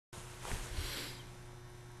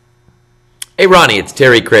Hey Ronnie, it's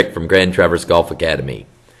Terry Crick from Grand Traverse Golf Academy.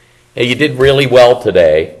 Hey, you did really well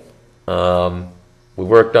today. We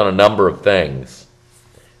worked on a number of things.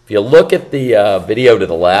 If you look at the video to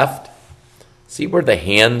the left, see where the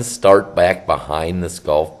hands start back behind this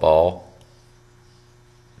golf ball?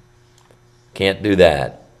 Can't do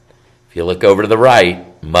that. If you look over to the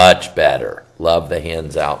right, much better. Love the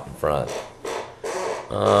hands out in front.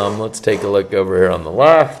 Let's take a look over here on the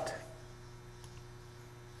left.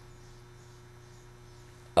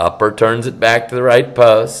 Upper turns it back to the right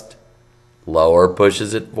post. Lower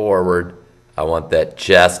pushes it forward. I want that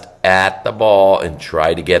chest at the ball and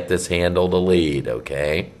try to get this handle to lead,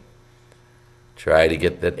 okay? Try to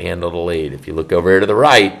get that handle to lead. If you look over here to the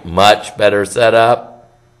right, much better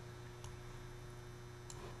setup.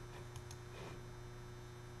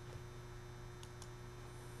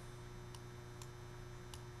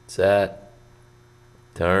 Set.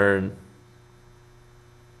 Turn.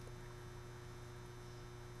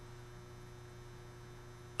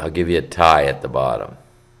 I'll give you a tie at the bottom.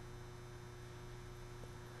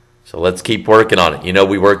 So let's keep working on it. You know,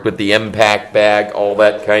 we worked with the impact bag, all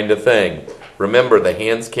that kind of thing. Remember, the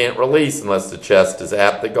hands can't release unless the chest is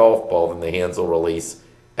at the golf ball, then the hands will release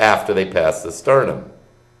after they pass the sternum.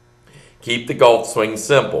 Keep the golf swing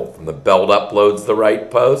simple. From the belt up loads the right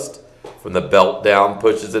post. From the belt down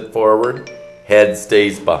pushes it forward. Head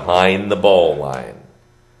stays behind the ball line.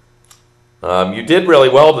 You did really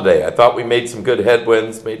well today. I thought we made some good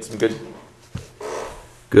headwinds, made some good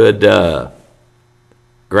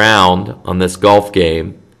ground on this golf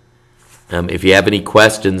game. If you have any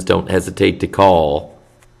questions, don't hesitate to call.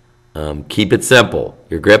 Keep it simple.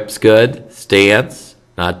 Your grip's good, stance,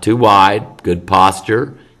 not too wide, good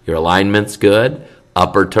posture. Your alignment's good.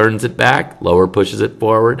 Upper turns it back, lower pushes it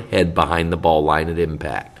forward, head behind the ball line at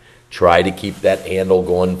impact. Try to keep that handle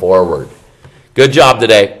going forward. Good job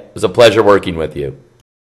today. It was a pleasure working with you.